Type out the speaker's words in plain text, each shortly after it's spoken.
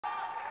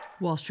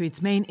Wall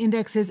Street's main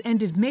indexes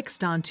ended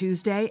mixed on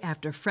Tuesday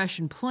after fresh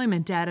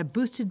employment data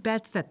boosted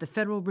bets that the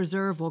Federal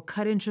Reserve will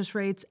cut interest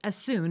rates as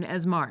soon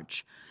as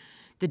March.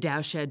 The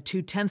Dow shed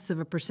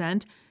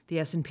 0.2%, the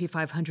S&P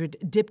 500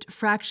 dipped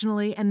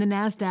fractionally, and the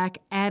Nasdaq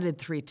added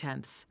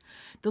 0.3.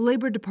 The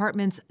Labor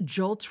Department's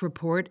JOLTS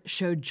report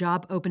showed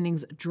job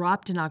openings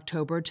dropped in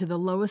October to the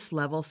lowest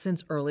level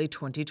since early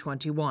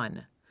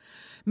 2021.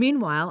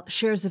 Meanwhile,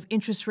 shares of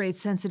interest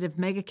rate-sensitive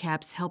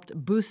megacaps helped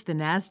boost the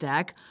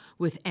Nasdaq,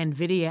 with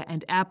Nvidia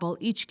and Apple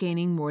each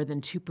gaining more than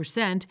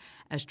 2%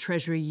 as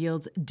Treasury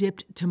yields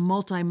dipped to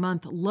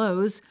multi-month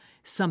lows,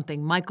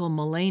 something Michael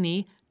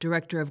Mullaney,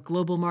 director of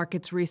global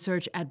markets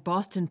research at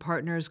Boston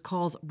Partners,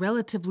 calls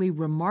relatively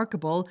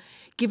remarkable,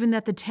 given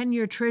that the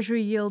 10-year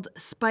Treasury yield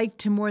spiked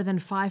to more than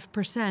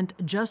 5%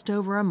 just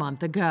over a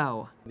month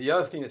ago. The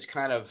other thing that's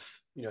kind of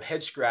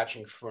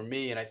head-scratching for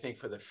me, and I think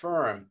for the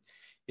firm,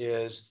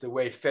 is the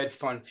way Fed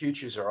fund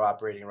futures are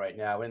operating right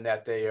now, in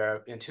that they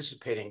are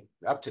anticipating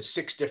up to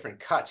 6 different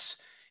cuts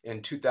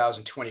in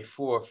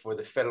 2024 for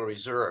the Federal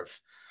Reserve.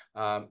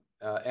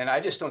 And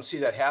I just don't see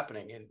that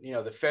happening.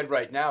 And, the Fed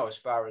right now, as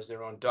far as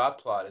their own dot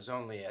plot, is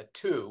only at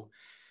 2.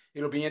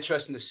 It'll be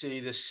interesting to see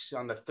this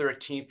on the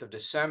 13th of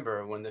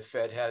December when the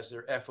Fed has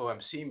their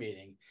FOMC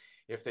meeting,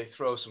 if they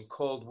throw some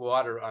cold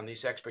water on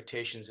these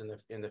expectations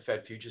in the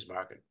Fed futures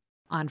market.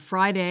 On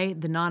Friday,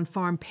 the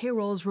non-farm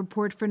payrolls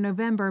report for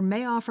November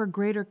may offer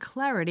greater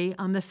clarity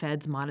on the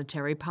Fed's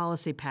monetary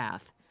policy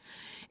path.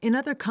 In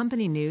other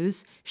company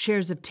news,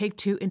 shares of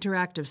Take-Two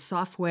Interactive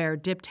Software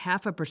dipped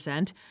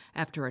 0.5%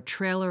 after a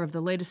trailer of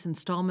the latest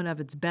installment of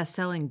its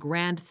best-selling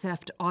Grand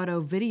Theft Auto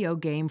video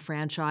game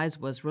franchise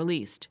was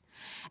released.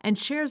 And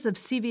shares of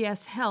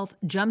CVS Health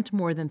jumped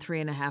more than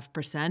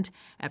 3.5%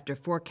 after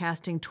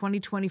forecasting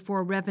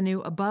 2024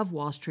 revenue above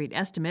Wall Street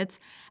estimates,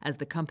 as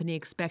the company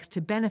expects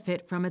to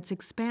benefit from its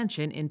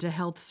expansion into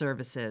health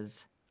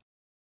services.